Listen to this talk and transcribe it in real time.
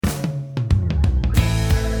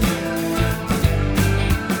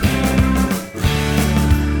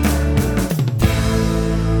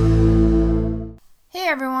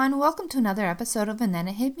everyone, welcome to another episode of And Then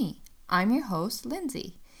It Hit Me. I'm your host,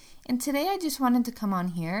 Lindsay, and today I just wanted to come on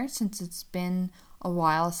here since it's been a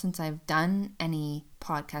while since I've done any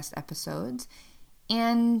podcast episodes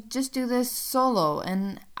and just do this solo.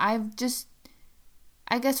 And I guess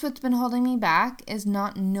what's been holding me back is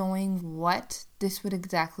not knowing what this would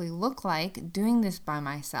exactly look like doing this by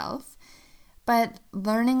myself, but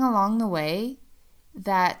learning along the way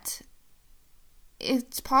that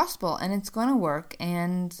it's possible and it's going to work,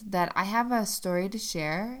 and that I have a story to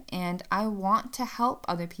share and I want to help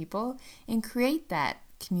other people and create that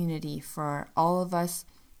community for all of us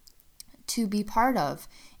to be part of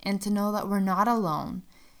and to know that we're not alone.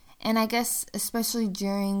 And I guess especially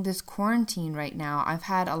during this quarantine right now, I've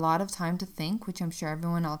had a lot of time to think, which I'm sure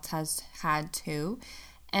everyone else has had too,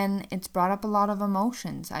 and it's brought up a lot of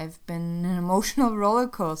emotions. I've been an emotional roller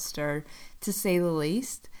coaster, to say the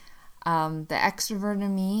least. The extrovert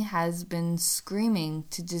in me has been screaming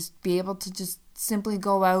to just be able to just simply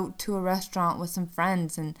go out to a restaurant with some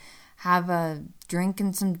friends and have a drink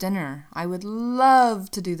and some dinner. I would love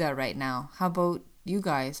to do that right now. How about you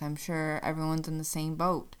guys? I'm sure everyone's in the same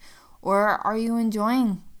boat. Or are you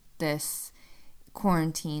enjoying this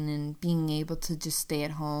quarantine and being able to just stay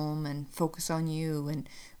at home and focus on you and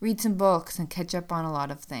read some books and catch up on a lot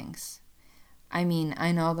of things? I mean,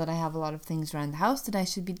 I know that I have a lot of things around the house that I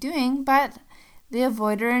should be doing, but the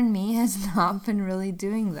avoider in me has not been really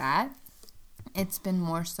doing that. It's been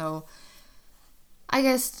more so, I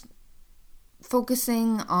guess,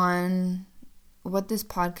 focusing on what this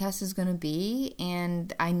podcast is going to be.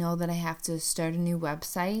 And I know that I have to start a new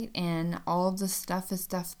website, and all of this stuff is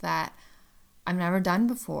stuff that I've never done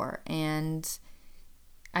before. And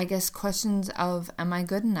I guess questions of, am I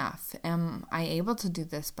good enough? Am I able to do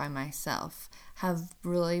this by myself? Have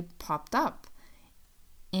really popped up.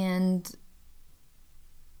 And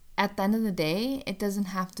at the end of the day, it doesn't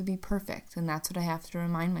have to be perfect. And that's what I have to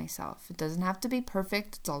remind myself. It doesn't have to be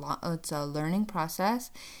perfect. It's a learning process.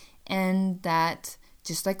 And that,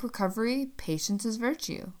 just like recovery, patience is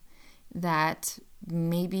virtue. That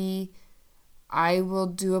maybe I will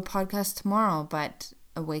do a podcast tomorrow, but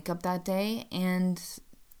I wake up that day and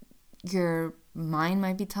your mind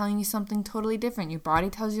might be telling you something totally different. Your body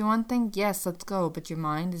tells you one thing, yes, let's go, but your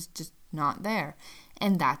mind is just not there.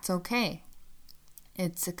 And that's okay.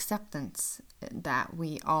 It's acceptance that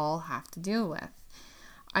we all have to deal with.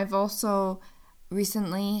 I've also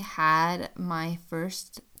recently had my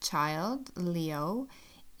first child, Leo,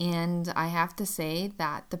 and I have to say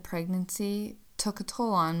that the pregnancy took a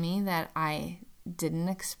toll on me that I didn't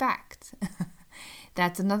expect.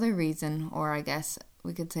 That's another reason, or I guess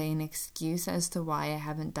we could say an excuse as to why I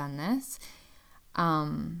haven't done this.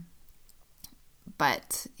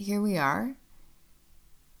 But here we are.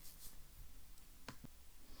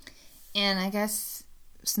 And I guess,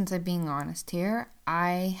 since I'm being honest here,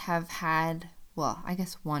 I have had,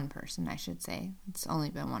 one person, I should say, it's only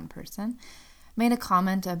been one person, made a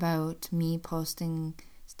comment about me posting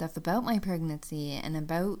stuff about my pregnancy and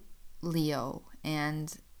about Leo.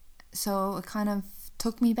 And so it kind of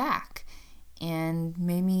took me back and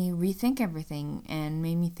made me rethink everything and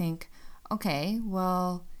made me think, okay,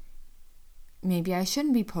 well, maybe I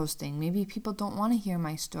shouldn't be posting. Maybe people don't want to hear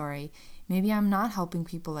my story. Maybe I'm not helping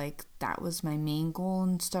people like that was my main goal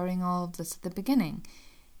in starting all of this at the beginning.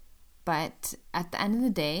 But at the end of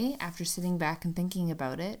the day, after sitting back and thinking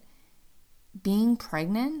about it, being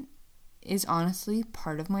pregnant is honestly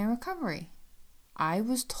part of my recovery. I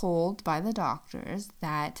was told by the doctors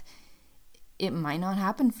that it might not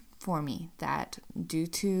happen for me, that due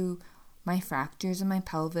to my fractures in my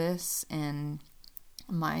pelvis and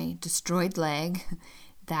my destroyed leg,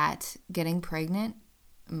 that getting pregnant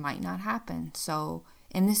might not happen. So,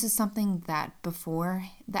 and this is something that before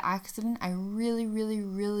the accident, I really, really,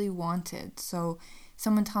 really wanted. So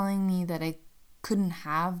someone telling me that I couldn't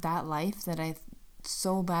have that life that I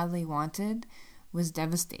so badly wanted was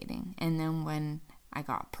devastating. And then when I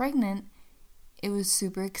got pregnant, it was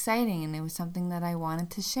super exciting, and it was something that I wanted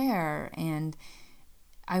to share, and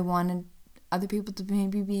I wanted other people to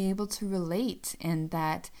maybe be able to relate, and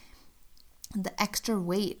that the extra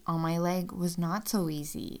weight on my leg was not so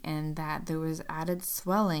easy, and that there was added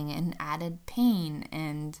swelling and added pain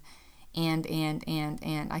and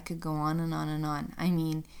I could go on and on and on. I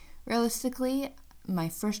mean, realistically, my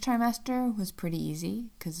first trimester was pretty easy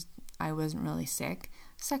because I wasn't really sick.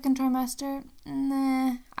 Second trimester,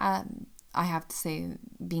 I have to say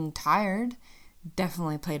being tired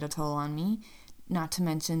definitely played a toll on me. Not to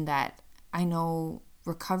mention that I know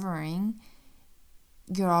recovering,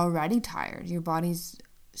 you're already tired. Your body's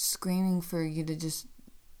screaming for you to just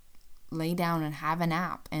lay down and have a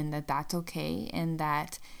nap, and that's okay, and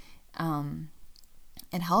that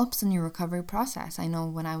it helps in your recovery process. I know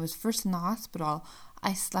when I was first in the hospital,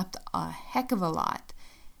 I slept a heck of a lot,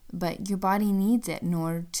 but your body needs it in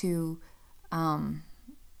order to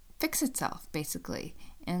fix itself, basically.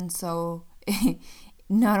 And so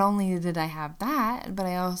not only did I have that, but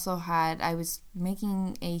I was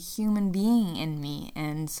making a human being in me,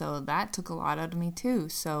 and so that took a lot out of me too.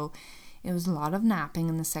 So it was a lot of napping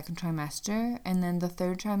in the second trimester, and then the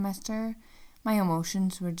third trimester, my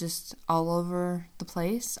emotions were just all over the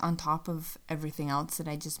place on top of everything else that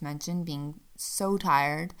I just mentioned, being so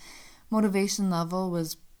tired. Motivation level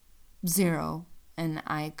was 0, and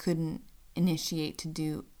I couldn't initiate to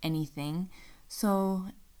do anything. So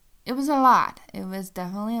it was a lot. It was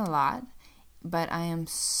definitely a lot, but I am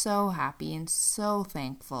so happy and so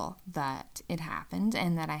thankful that it happened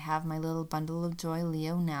and that I have my little bundle of joy,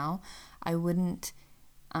 Leo, now. I wouldn't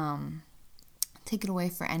take it away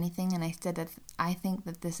for anything, and I said that I think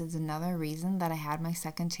that this is another reason that I had my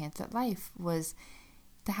second chance at life, was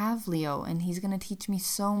to have Leo, and he's going to teach me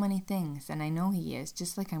so many things, and I know he is,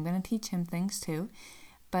 just like I'm going to teach him things too,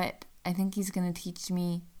 but I think he's going to teach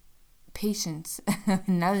me patience,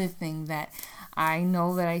 another thing that I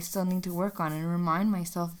know that I still need to work on, and remind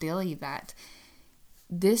myself daily that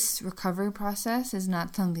this recovery process is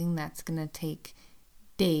not something that's going to take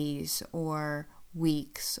days or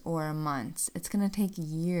weeks or months. It's going to take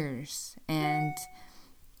years, and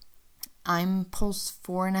I'm post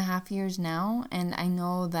 4.5 years now, and I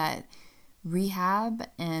know that rehab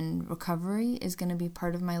and recovery is going to be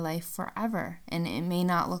part of my life forever, and it may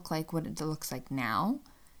not look like what it looks like now,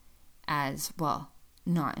 as well,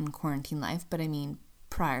 not in quarantine life, but I mean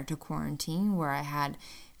prior to quarantine, where I had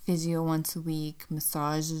physio once a week,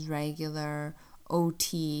 massages regular,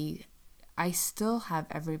 OT. I still have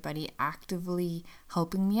everybody actively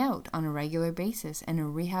helping me out on a regular basis, and a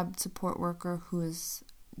rehab support worker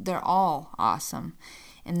they're all awesome,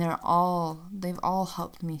 and they've all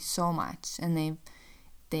helped me so much, and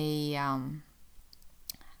they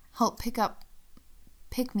help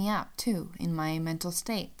pick me up too in my mental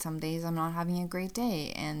state. Some days I'm not having a great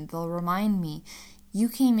day, and they'll remind me, you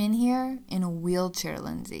came in here in a wheelchair,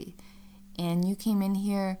 Lindsay, and you came in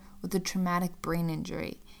here with a traumatic brain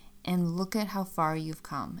injury, and look at how far you've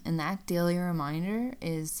come. And that daily reminder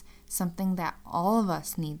is something that all of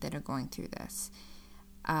us need that are going through this.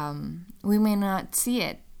 We may not see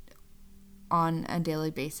it on a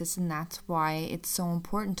daily basis, and that's why it's so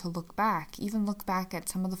important to look back at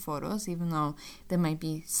some of the photos, even though they might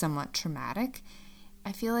be somewhat traumatic.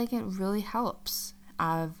 I feel like it really helps.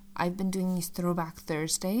 I've been doing these Throwback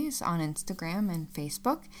Thursdays on Instagram and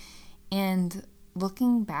Facebook, and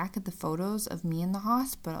looking back at the photos of me in the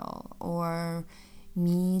hospital or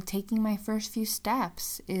me taking my first few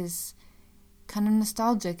steps is kind of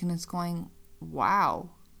nostalgic, and it's going, wow,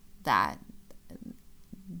 that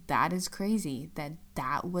is crazy,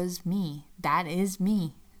 that was me, that is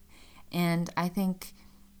me. And I think,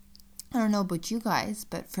 I don't know about you guys,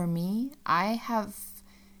 but for me, I have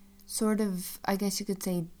sort of, I guess you could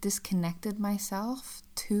say, disconnected myself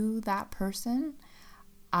to that person.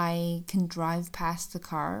 I can drive past the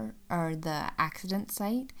car or the accident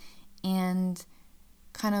site and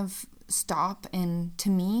kind of stop, and to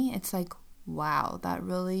me it's like, wow, that's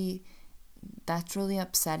really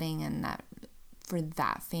upsetting, and that for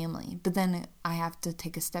that family. But then I have to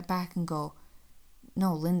take a step back and go,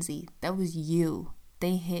 no, Lindsay, that was you.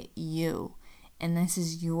 They hit you, and this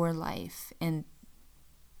is your life. And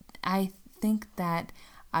I think that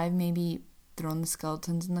I've maybe thrown the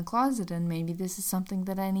skeletons in the closet, and maybe this is something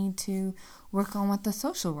that I need to work on with the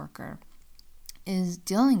social worker, is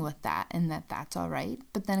dealing with that, and that's all right.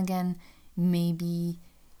 But then again, maybe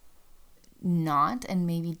not, and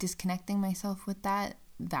maybe disconnecting myself with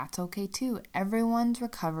that's okay too. Everyone's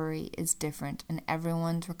recovery is different, and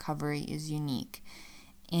everyone's recovery is unique.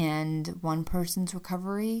 And one person's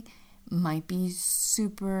recovery might be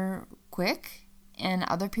super quick, and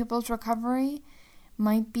other people's recovery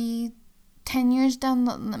might be 10 years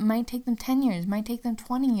might take them 10 years, might take them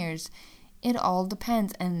 20 years. It all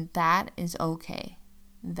depends, and that is okay.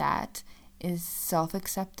 That is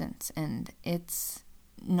self-acceptance, and it's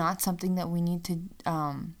not something that we need to,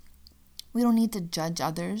 we don't need to judge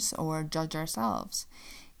others or judge ourselves,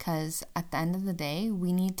 because at the end of the day,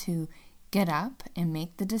 we need to get up and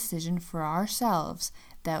make the decision for ourselves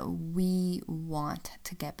that we want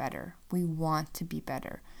to get better. We want to be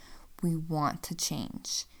better. We want to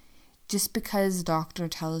change. Just because the doctor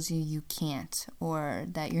tells you can't, or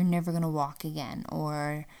that you're never going to walk again,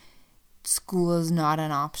 or school is not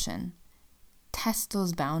an option, test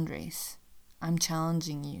those boundaries. I'm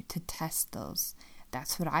challenging you to test those.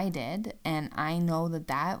 That's what I did. And I know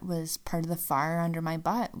that was part of the fire under my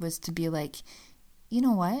butt, was to be like, you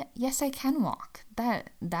know what? Yes, I can walk.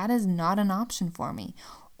 That is not an option for me.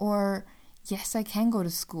 Or yes, I can go to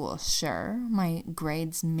school. Sure, my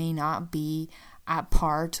grades may not be at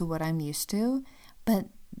par to what I'm used to, but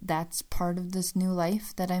that's part of this new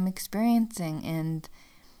life that I'm experiencing, and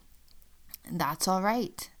that's all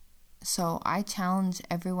right. So I challenge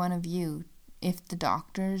every one of you, if the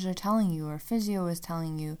doctors are telling you or physio is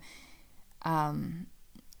telling you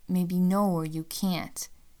maybe no or you can't,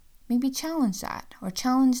 maybe challenge that or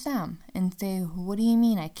challenge them and say, what do you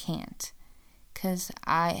mean I can't? Because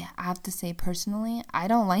I have to say personally, I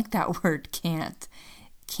don't like that word can't.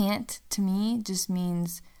 Can't to me just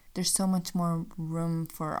means there's so much more room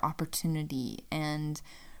for opportunity and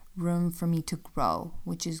room for me to grow,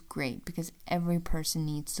 which is great because every person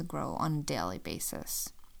needs to grow on a daily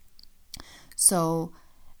basis. So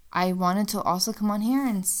I wanted to also come on here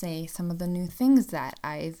and say some of the new things that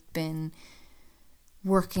I've been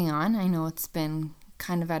working on. I know it's been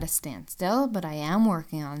kind of at a standstill, but I am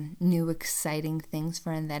working on new exciting things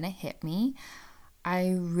for And Then It Hit Me.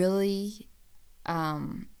 I really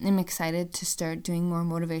am excited to start doing more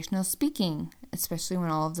motivational speaking, especially when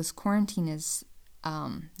all of this quarantine is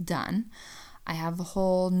done. I have a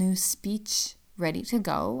whole new speech ready to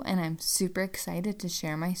go, and I'm super excited to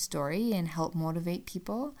share my story and help motivate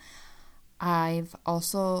people. I've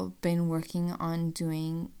also been working on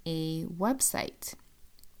doing a website.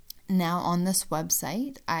 Now on this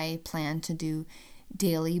website, I plan to do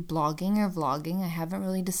daily blogging or vlogging. I haven't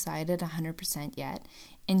really decided 100% yet,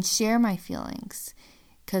 and share my feelings,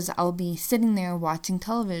 because I'll be sitting there watching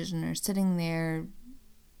television or sitting there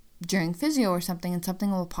during physio or something, and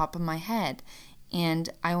something will pop in my head, and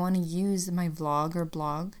I want to use my vlog or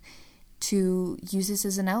blog to use this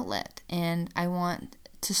as an outlet, and I want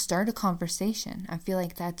to start a conversation. I feel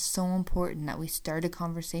like that's so important, that we start a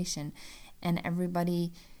conversation and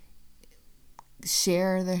everybody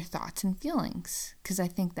share their thoughts and feelings, because I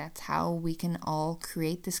think that's how we can all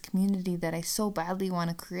create this community that I so badly want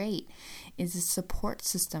to create, is a support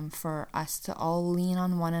system for us to all lean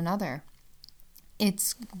on one another.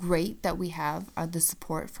 It's great that we have the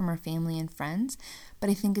support from our family and friends,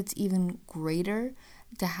 but I think it's even greater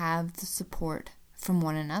to have the support from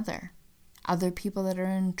one another. Other people that are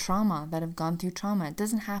in trauma, that have gone through trauma. It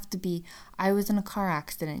doesn't have to be, I was in a car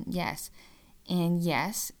accident, yes. And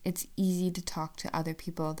yes, it's easy to talk to other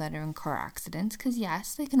people that are in car accidents, because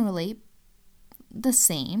yes, they can relate the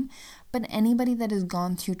same. But anybody that has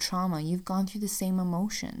gone through trauma, you've gone through the same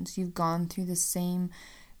emotions. You've gone through the same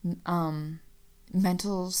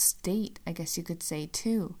mental state, I guess you could say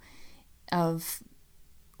too, of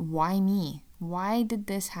why me? Why did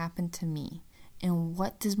this happen to me? And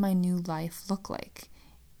what does my new life look like?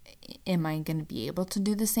 Am I going to be able to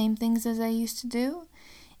do the same things as I used to do?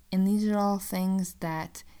 And these are all things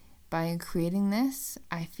that by creating this,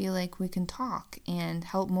 I feel like we can talk and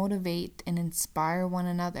help motivate and inspire one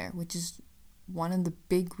another, which is one of the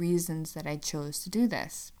big reasons that I chose to do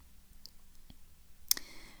this.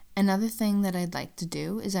 Another thing that I'd like to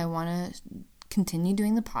do is I want to continue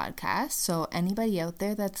doing the podcast. So anybody out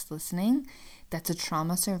there that's listening, that's a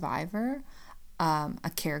trauma survivor,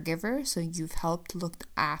 a caregiver, so you've helped look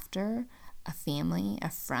after a family, a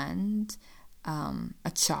friend,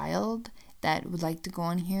 a child that would like to go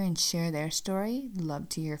on here and share their story, love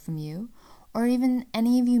to hear from you. Or even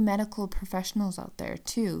any of you medical professionals out there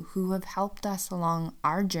too, who have helped us along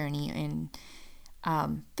our journey in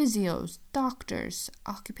physios, doctors,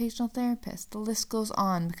 occupational therapists, the list goes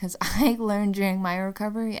on, because I learned during my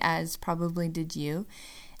recovery, as probably did you,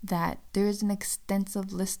 that there is an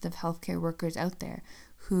extensive list of healthcare workers out there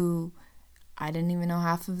who I didn't even know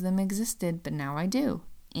half of them existed, but now I do.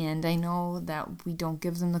 And I know that we don't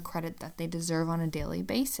give them the credit that they deserve on a daily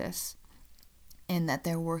basis, and that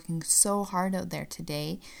they're working so hard out there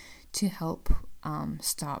today to help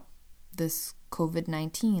stop this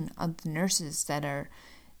COVID-19. The nurses that are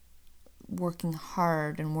working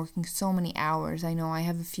hard and working so many hours. I know I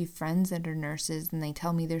have a few friends that are nurses, and they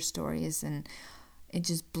tell me their stories, and it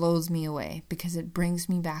just blows me away, because it brings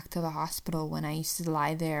me back to the hospital when I used to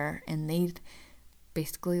lie there and they'd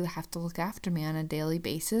basically have to look after me on a daily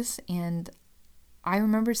basis. And I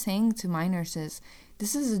remember saying to my nurses,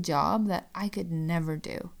 this is a job that I could never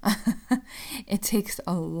do. It takes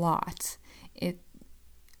a lot.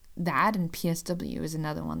 That and PSW is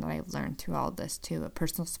another one that I've learned through all this too, a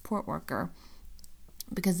personal support worker,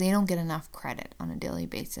 because they don't get enough credit on a daily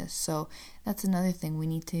basis. So that's another thing. We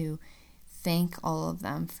need to thank all of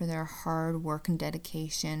them for their hard work and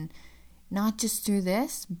dedication not just through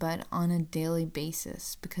this, but on a daily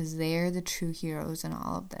basis, because they're the true heroes in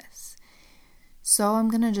all of this. So I'm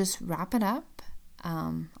going to just wrap it up.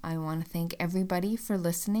 I want to thank everybody for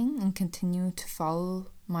listening and continue to follow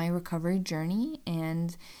my recovery journey.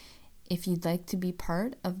 And if you'd like to be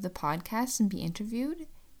part of the podcast and be interviewed,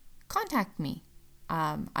 contact me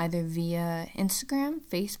either via Instagram,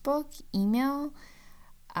 Facebook, email,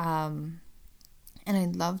 and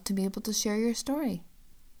I'd love to be able to share your story.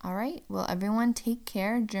 All right, well, everyone take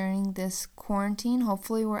care during this quarantine.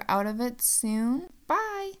 Hopefully we're out of it soon.